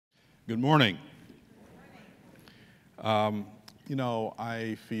Good morning. You know,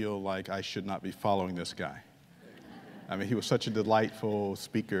 I feel like I should not be following this guy. I mean, he was such a delightful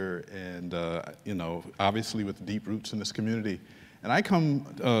speaker and, you know, obviously with deep roots in this community. And I come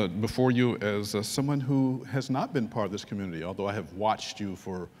before you as someone who has not been part of this community, although I have watched you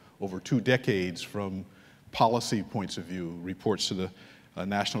for over 2 decades from policy points of view, reports to the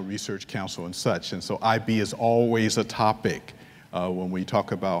National Research Council and such. And so IB is always a topic when we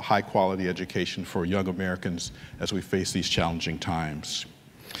talk about high quality education for young Americans as we face these challenging times.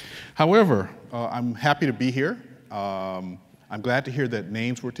 However, I'm happy to be here. I'm glad to hear that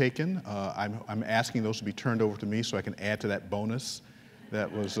names were taken. I'm asking those to be turned over to me so I can add to that bonus. That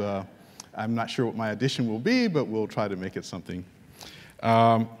was, I'm not sure what my addition will be, but we'll try to make it something.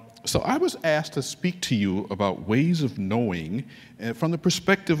 So I was asked to speak to you about ways of knowing from the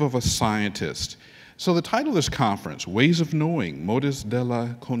perspective of a scientist. So the title of this conference, Ways of Knowing, Modes de la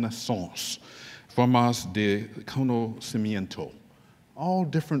Connaissance, Formas de Conocimiento. All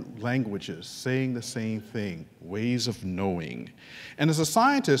different languages saying the same thing, ways of knowing. And as a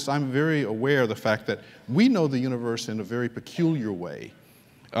scientist, I'm very aware of the fact that we know the universe in a very peculiar way.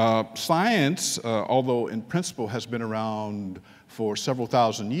 Science, although in principle has been around for several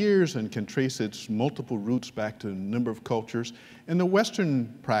thousand years and can trace its multiple roots back to a number of cultures, in the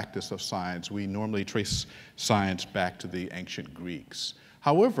Western practice of science, we normally trace science back to the ancient Greeks.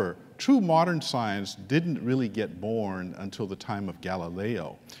 However, true modern science didn't really get born until the time of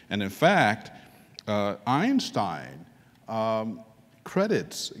Galileo. And in fact, Einstein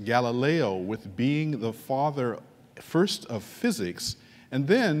credits Galileo with being the father first of physics and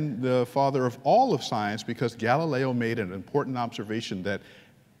then the father of all of science, because Galileo made an important observation that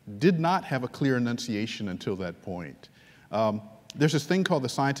did not have a clear enunciation until that point. There's this thing called the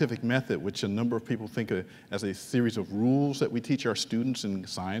scientific method, which a number of people think of as a series of rules that we teach our students in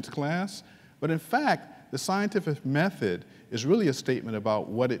science class. But in fact, the scientific method is really a statement about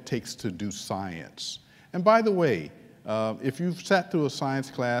what it takes to do science. And by the way, if you've sat through a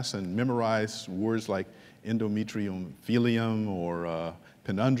science class and memorized words like endometrium filium or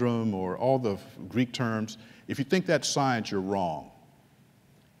penundrum or all the Greek terms, if you think that's science, you're wrong.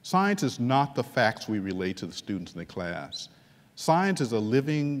 Science is not the facts we relate to the students in the class. Science is a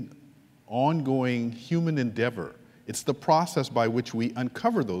living, ongoing human endeavor. It's the process by which we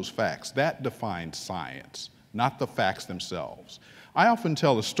uncover those facts. That defines science, not the facts themselves. I often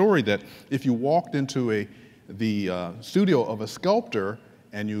tell the story that if you walked into the studio of a sculptor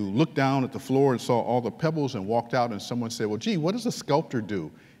and you looked down at the floor and saw all the pebbles and walked out and someone said, well, gee, what does a sculptor do?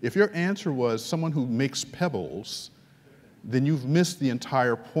 If your answer was someone who makes pebbles, then you've missed the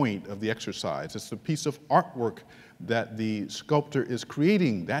entire point of the exercise. It's a piece of artwork that the sculptor is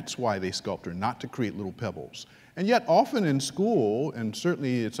creating. That's why they sculptor, not to create little pebbles. And yet often in school, and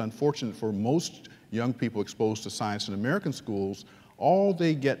certainly it's unfortunate for most young people exposed to science in American schools, all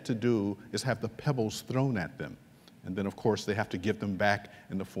they get to do is have the pebbles thrown at them. And then, of course, they have to give them back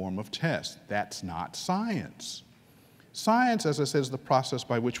in the form of tests. That's not science. Science, as I said, is the process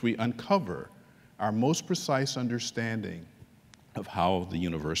by which we uncover our most precise understanding of how the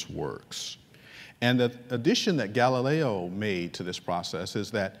universe works. And the addition that Galileo made to this process is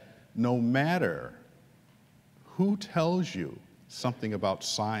that no matter who tells you something about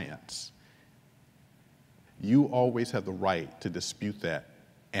science, you always have the right to dispute that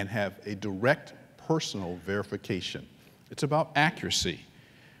and have a direct personal verification. It's about accuracy.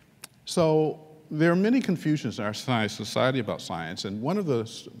 So there are many confusions in our society about science, and one of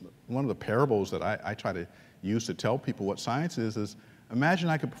the parables that I try to use to tell people what science is imagine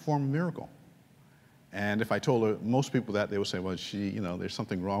I could perform a miracle. And if I told most people that, they would say, well, you know, there's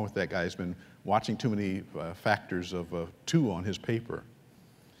something wrong with that guy. He's been watching too many factors of 2 on his paper.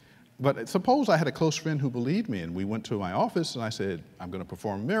 But suppose I had a close friend who believed me, and we went to my office, and I said, I'm going to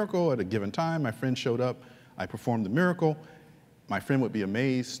perform a miracle at a given time. My friend showed up. I performed the miracle. My friend would be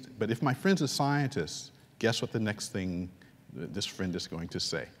amazed. But if my friend's a scientist, guess what the next thing this friend is going to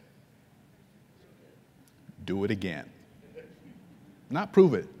say? Do it again. Not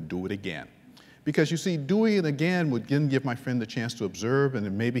prove it, do it again. Because you see, doing it again would then give my friend the chance to observe, and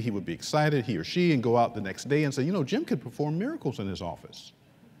then maybe he would be excited, he or she, and go out the next day and say, you know, Jim could perform miracles in his office.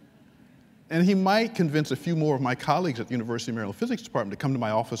 And he might convince a few more of my colleagues at the University of Maryland Physics Department to come to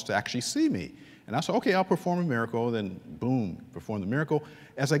my office to actually see me. And I said, okay, I'll perform a miracle, then boom, perform the miracle.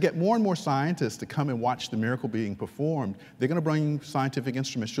 As I get more and more scientists to come and watch the miracle being performed, they're going to bring scientific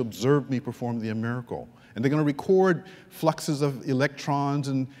instruments to observe me perform the miracle. And they're going to record fluxes of electrons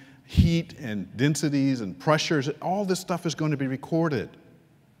and heat and densities and pressures. All this stuff is going to be recorded.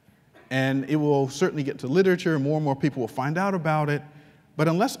 And it will certainly get to literature, and more people will find out about it. But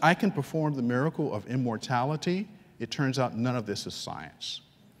unless I can perform the miracle of immortality, it turns out none of this is science.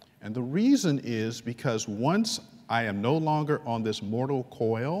 And the reason is because once I am no longer on this mortal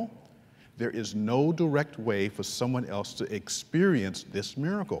coil, there is no direct way for someone else to experience this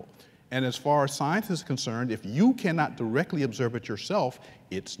miracle. And as far as science is concerned, if you cannot directly observe it yourself,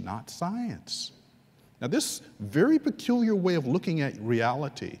 it's not science. Now, this very peculiar way of looking at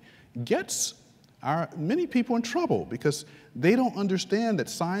reality gets many people in trouble because they don't understand that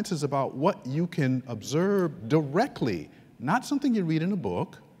science is about what you can observe directly, not something you read in a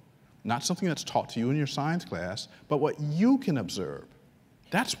book, not something that's taught to you in your science class, but what you can observe.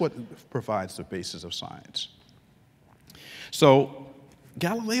 That's what provides the basis of science. So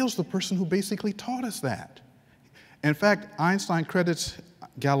Galileo's the person who basically taught us that. In fact, Einstein credits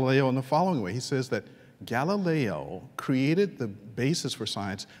Galileo in the following way. He says that Galileo created the basis for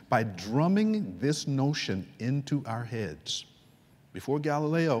science by drumming this notion into our heads. Before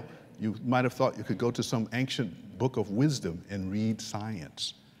Galileo, you might have thought you could go to some ancient book of wisdom and read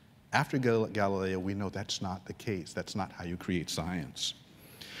science. After Galileo, we know that's not the case. That's not how you create science.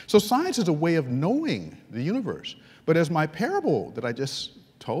 So science is a way of knowing the universe. But as my parable that I just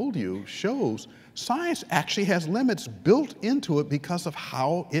told you shows, science actually has limits built into it because of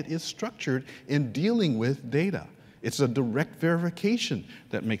how it is structured in dealing with data. It's a direct verification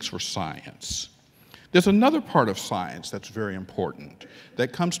that makes for science. There's another part of science that's very important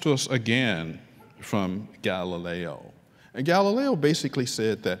that comes to us again from Galileo. And Galileo basically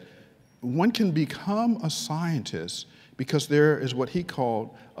said that one can become a scientist because there is what he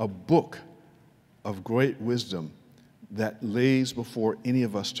called a book of great wisdom that lays before any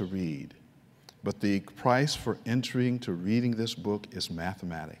of us to read. But the price for entering to reading this book is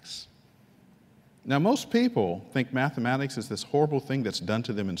mathematics. Now, most people think mathematics is this horrible thing that's done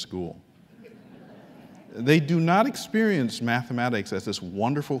to them in school. They do not experience mathematics as this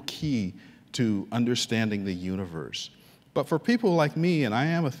wonderful key to understanding the universe. But for people like me, and I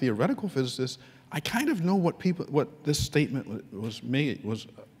am a theoretical physicist, I kind of know what this statement was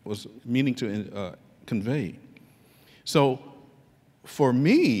meaning to convey. So for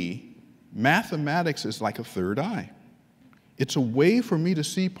me, mathematics is like a third eye. It's a way for me to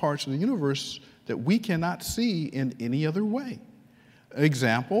see parts of the universe that we cannot see in any other way.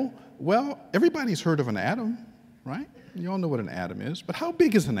 Example, well, everybody's heard of an atom, right? You all know what an atom is, but how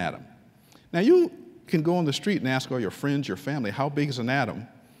big is an atom? Now you can go on the street and ask all your friends, your family, how big is an atom?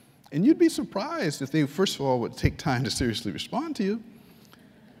 And you'd be surprised if they, first of all, would take time to seriously respond to you.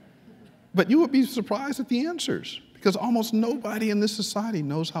 But you would be surprised at the answers, because almost nobody in this society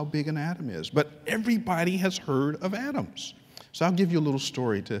knows how big an atom is. But everybody has heard of atoms. So I'll give you a little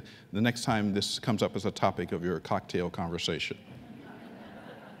story to the next time this comes up as a topic of your cocktail conversation.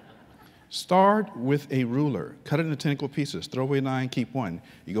 Start with a ruler. Cut it into 10 equal pieces. Throw away 9, keep 1.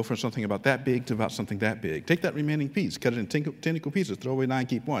 You go from something about that big to about something that big. Take that remaining piece, cut it into 10 equal pieces. Throw away 9,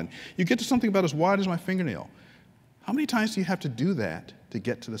 keep 1. You get to something about as wide as my fingernail. How many times do you have to do that to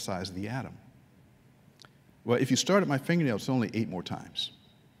get to the size of the atom? Well, if you start at my fingernail, it's only 8 more times.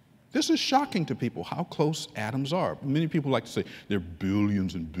 This is shocking to people, how close atoms are. Many people like to say they're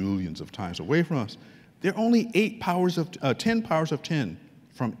billions and billions of times away from us. They're only 10 powers of 10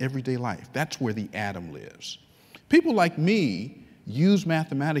 from everyday life. That's where the atom lives. People like me use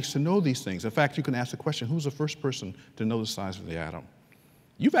mathematics to know these things. In fact, you can ask the question, who's the first person to know the size of the atom?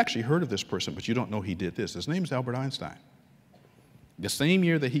 You've actually heard of this person, but you don't know he did this. His name's Albert Einstein. The same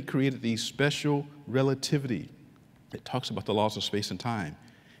year that he created the special relativity that talks about the laws of space and time,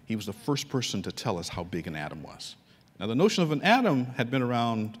 he was the first person to tell us how big an atom was. Now, the notion of an atom had been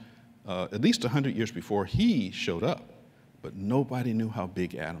around at least 100 years before he showed up, but nobody knew how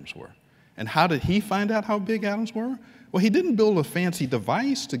big atoms were. And how did he find out how big atoms were? Well, he didn't build a fancy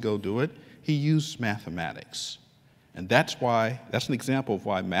device to go do it. He used mathematics. And that's an example of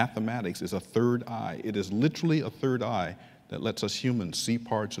why mathematics is a third eye. It is literally a third eye that lets us humans see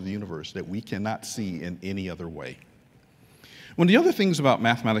parts of the universe that we cannot see in any other way. One of the other things about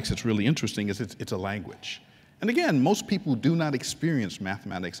mathematics that's really interesting is it's a language. And again, most people do not experience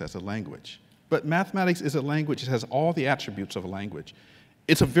mathematics as a language. But mathematics is a language. It has all the attributes of a language.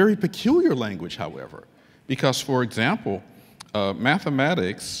 It's a very peculiar language, however, because, for example,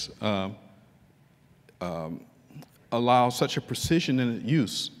 mathematics allows such a precision in its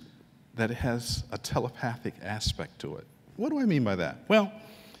use that it has a telepathic aspect to it. What do I mean by that? Well,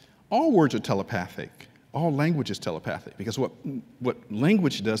 all words are telepathic. All language is telepathic, because what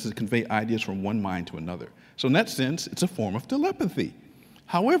language does is convey ideas from one mind to another. So in that sense, it's a form of telepathy.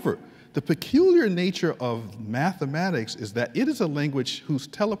 However, the peculiar nature of mathematics is that it is a language whose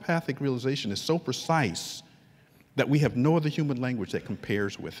telepathic realization is so precise that we have no other human language that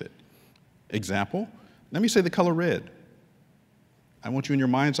compares with it. Example, let me say the color red. I want you in your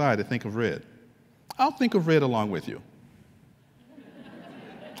mind's eye to think of red. I'll think of red along with you.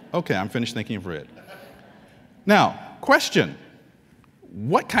 Okay, I'm finished thinking of red. Now, question.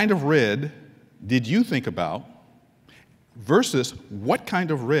 What kind of red did you think about versus what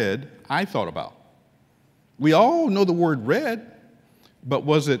kind of red I thought about? We all know the word red, but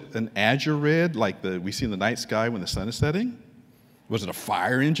was it an azure red like we see in the night sky when the sun is setting? Was it a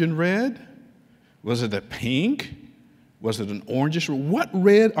fire engine red? Was it a pink? Was it an orangish red? What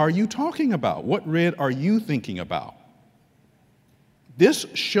red are you talking about? What red are you thinking about? This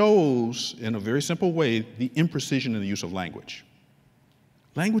shows, in a very simple way, the imprecision in the use of language.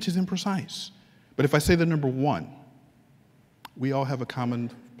 Language is imprecise. But if I say the number one, we all have a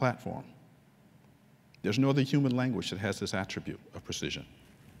common platform. There's no other human language that has this attribute of precision.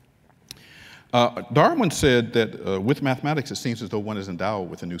 Darwin said that with mathematics, it seems as though one is endowed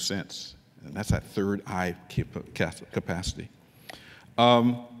with a new sense. And that's that third eye capacity.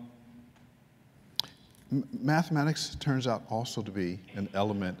 Mathematics turns out also to be an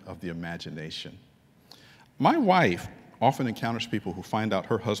element of the imagination. My wife often encounters people who find out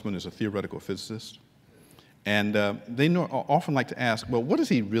her husband is a theoretical physicist, and they often like to ask, well, what does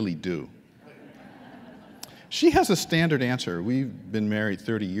he really do? She has a standard answer. We've been married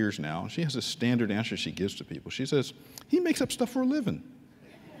 30 years now. She has a standard answer she gives to people. She says, he makes up stuff for a living.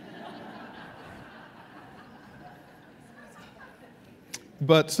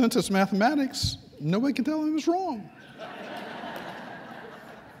 But since it's mathematics, nobody can tell him it's wrong.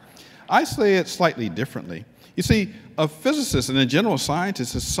 I say it slightly differently. You see, a physicist and a general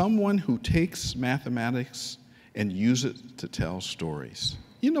scientist is someone who takes mathematics and uses it to tell stories.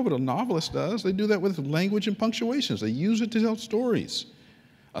 You know what a novelist does? They do that with language and punctuations. They use it to tell stories.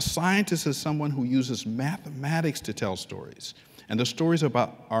 A scientist is someone who uses mathematics to tell stories. And the stories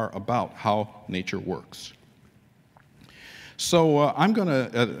are about how nature works. So I'm going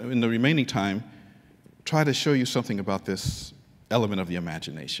to, in the remaining time, try to show you something about this element of the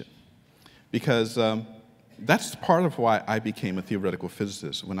imagination. Because that's part of why I became a theoretical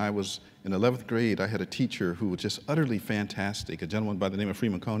physicist. When I was in 11th grade, I had a teacher who was just utterly fantastic, a gentleman by the name of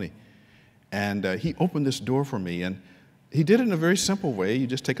Freeman Coney. And he opened this door for me, and he did it in a very simple way. You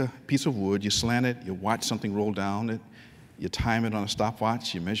just take a piece of wood, you slant it, you watch something roll down it, you time it on a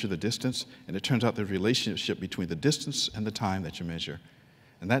stopwatch, you measure the distance, and it turns out the relationship between the distance and the time that you measure.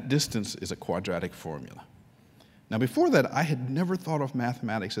 And that distance is a quadratic formula. Now, before that, I had never thought of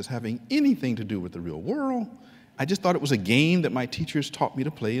mathematics as having anything to do with the real world. I just thought it was a game that my teachers taught me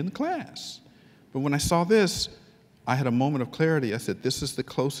to play in the class. But when I saw this, I had a moment of clarity. I said, this is the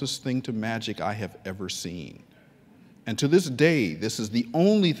closest thing to magic I have ever seen. And to this day, this is the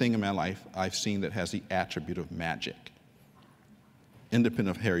only thing in my life I've seen that has the attribute of magic.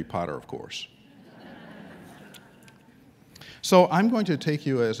 Independent of Harry Potter, of course. So I'm going to take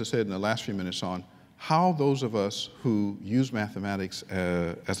you, as I said in the last few minutes, on how those of us who use mathematics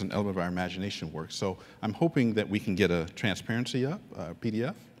as an element of our imagination work. So I'm hoping that we can get a transparency up, a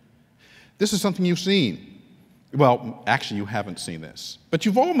PDF. This is something you've seen. Well, actually, you haven't seen this, but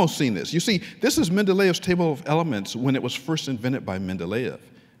you've almost seen this. You see, this is Mendeleev's table of elements when it was first invented by Mendeleev.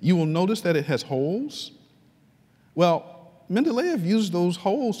 You will notice that it has holes. Well, Mendeleev used those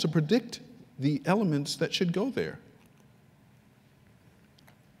holes to predict the elements that should go there.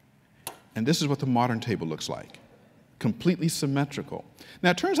 And this is what the modern table looks like, completely symmetrical. Now,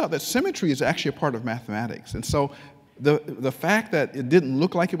 it turns out that symmetry is actually a part of mathematics. And so the fact that it didn't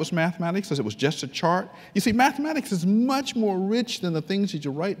look like it was mathematics, as it was just a chart, you see, mathematics is much more rich than the things that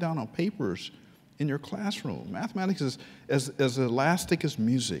you write down on papers in your classroom. Mathematics is as elastic as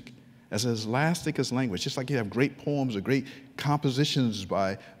music, as elastic as language. Just like you have great poems or great compositions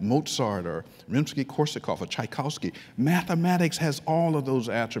by Mozart or Rimsky-Korsakov or Tchaikovsky, mathematics has all of those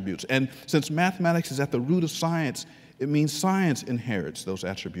attributes. And since mathematics is at the root of science, it means science inherits those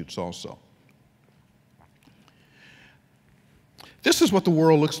attributes also. This is what the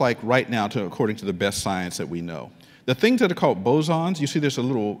world looks like right now, according to the best science that we know. The things that are called bosons, you see there's a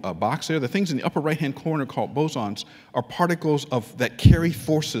little box there. The things in the upper right-hand corner called bosons are particles that carry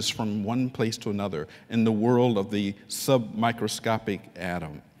forces from one place to another in the world of the submicroscopic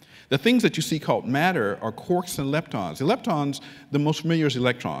atom. The things that you see called matter are quarks and leptons. The leptons, the most familiar is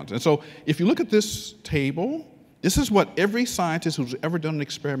electrons. And so if you look at this table, this is what every scientist who's ever done an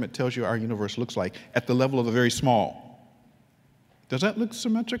experiment tells you our universe looks like at the level of the very small. Does that look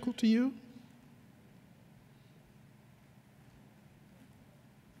symmetrical to you?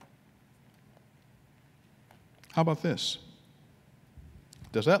 How about this?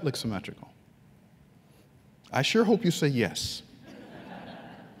 Does that look symmetrical? I sure hope you say yes.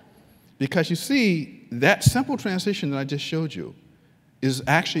 Because you see, that simple transition that I just showed you is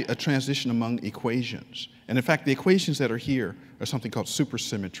actually a transition among equations. And in fact, the equations that are here are something called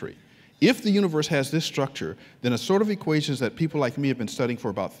supersymmetry. If the universe has this structure, then a sort of equations that people like me have been studying for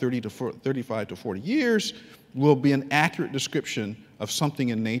about 35 to 40 years will be an accurate description of something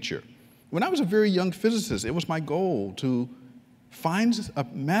in nature. When I was a very young physicist, it was my goal to find a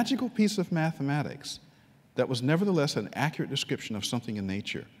magical piece of mathematics that was nevertheless an accurate description of something in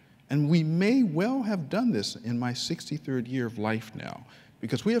nature. And we may well have done this in my 63rd year of life now,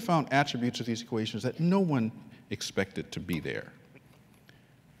 because we have found attributes of these equations that no one expected to be there.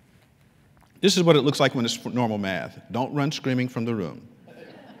 This is what it looks like when it's normal math. Don't run screaming from the room.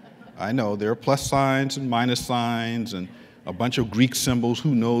 I know there are plus signs and minus signs and a bunch of Greek symbols.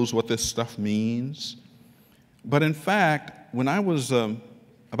 Who knows what this stuff means? But in fact, when I was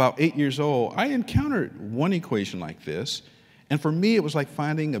about 8 years old, I encountered one equation like this. And for me, it was like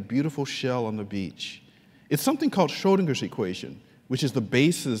finding a beautiful shell on the beach. It's something called Schrödinger's equation, which is the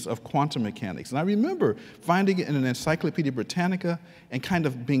basis of quantum mechanics. And I remember finding it in an Encyclopedia Britannica and kind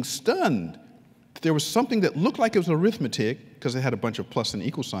of being stunned. There was something that looked like it was arithmetic, because it had a bunch of plus and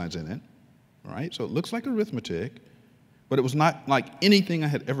equal signs in it, right? So it looks like arithmetic, but it was not like anything I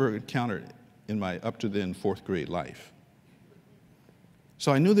had ever encountered in my up to then 4th grade life.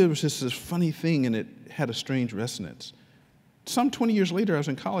 So I knew there was just this funny thing, and it had a strange resonance. Some 20 years later, I was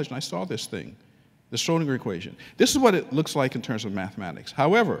in college, and I saw this thing, the Schrödinger equation. This is what it looks like in terms of mathematics.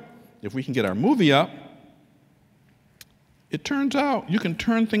 However, if we can get our movie up, it turns out you can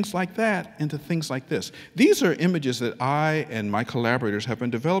turn things like that into things like this. These are images that I and my collaborators have been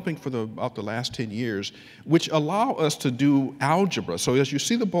developing for about the last 10 years, which allow us to do algebra. So as you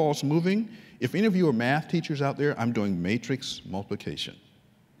see the balls moving, if any of you are math teachers out there, I'm doing matrix multiplication.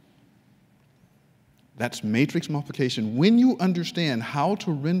 That's matrix multiplication. When you understand how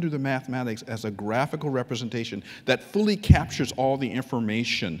to render the mathematics as a graphical representation that fully captures all the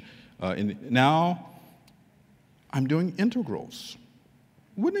information. Now, I'm doing integrals.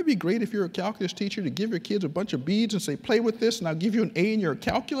 Wouldn't it be great if you're a calculus teacher to give your kids a bunch of beads and say, play with this, and I'll give you an A in your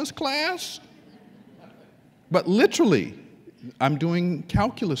calculus class? But literally, I'm doing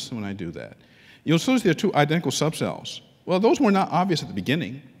calculus when I do that. You'll notice there are two identical subcells. Well, those were not obvious at the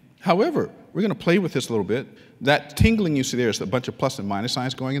beginning. However, we're going to play with this a little bit. That tingling you see there is a bunch of plus and minus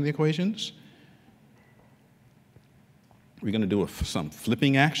signs going in the equations. We're going to do some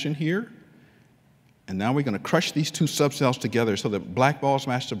flipping action here. And now we're going to crush these two subcells together so that black balls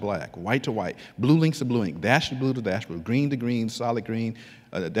match to black, white to white, blue links to blue ink, dash to blue to dash blue, green to green, solid green,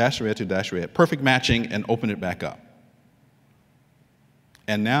 dash red to dash red. Perfect matching, and open it back up.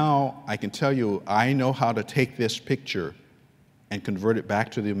 And now I can tell you I know how to take this picture and convert it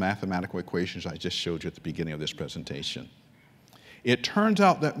back to the mathematical equations I just showed you at the beginning of this presentation. It turns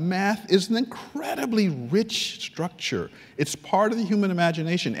out that math is an incredibly rich structure. It's part of the human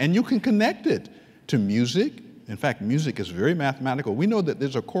imagination, and you can connect it to music. In fact, music is very mathematical. We know that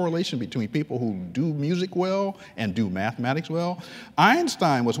there's a correlation between people who do music well and do mathematics well.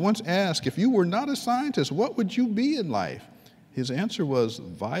 Einstein was once asked, if you were not a scientist, what would you be in life? His answer was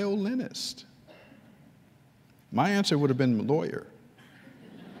violinist. My answer would have been lawyer.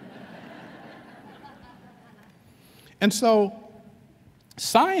 And so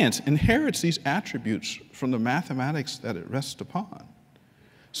science inherits these attributes from the mathematics that it rests upon.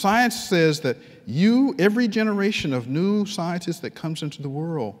 Science says that every generation of new scientists that comes into the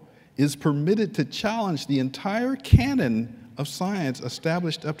world is permitted to challenge the entire canon of science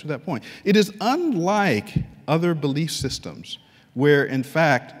established up to that point. It is unlike other belief systems where, in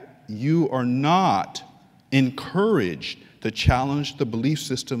fact, you are not encouraged to challenge the belief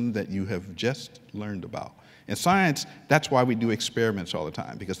system that you have just learned about. In science, that's why we do experiments all the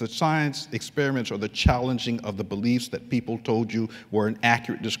time, because the science experiments are the challenging of the beliefs that people told you were an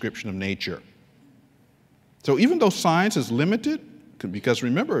accurate description of nature. So even though science is limited, because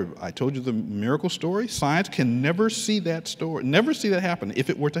remember, I told you the miracle story, science can never see that story, never see that happen if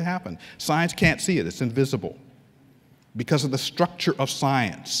it were to happen. Science can't see it, it's invisible because of the structure of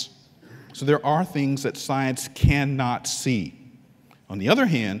science. So there are things that science cannot see. On the other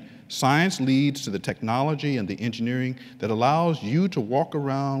hand, science leads to the technology and the engineering that allows you to walk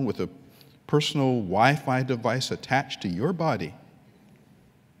around with a personal Wi-Fi device attached to your body,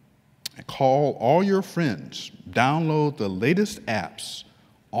 call all your friends, download the latest apps.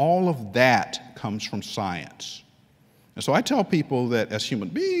 All of that comes from science. And so I tell people that as human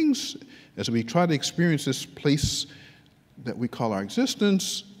beings, as we try to experience this place that we call our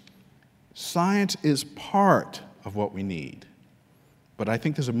existence, science is part of what we need. But I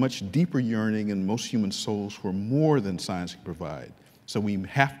think there's a much deeper yearning in most human souls for more than science can provide. So we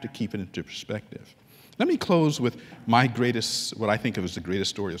have to keep it into perspective. Let me close with my greatest, what I think of as the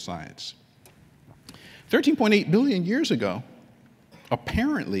greatest story of science. 13.8 billion years ago,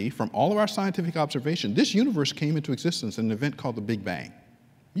 apparently, from all of our scientific observation, this universe came into existence in an event called the Big Bang.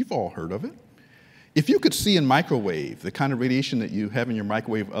 You've all heard of it. If you could see in microwave, the kind of radiation that you have in your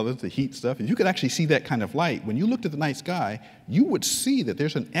microwave, others, the heat stuff, if you could actually see that kind of light, when you looked at the night sky, you would see that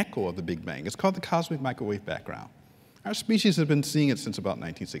there's an echo of the Big Bang. It's called the cosmic microwave background. Our species has been seeing it since about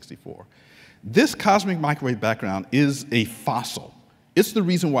 1964. This cosmic microwave background is a fossil. It's the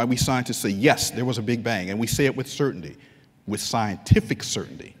reason why we scientists say, yes, there was a Big Bang, and we say it with certainty, with scientific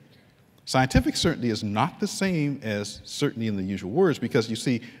certainty. Scientific certainty is not the same as certainty in the usual words, because you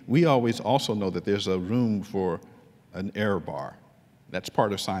see, we always also know that there's a room for an error bar. That's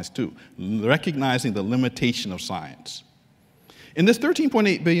part of science too, recognizing the limitation of science. In this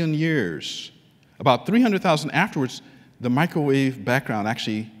 13.8 billion years, about 300,000 afterwards, the microwave background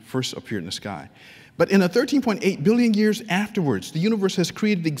actually first appeared in the sky. But in the 13.8 billion years afterwards, the universe has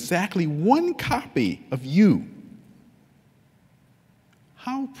created exactly one copy of you.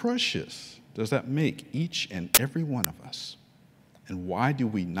 How precious does that make each and every one of us? And why do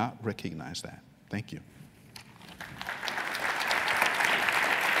we not recognize that? Thank you.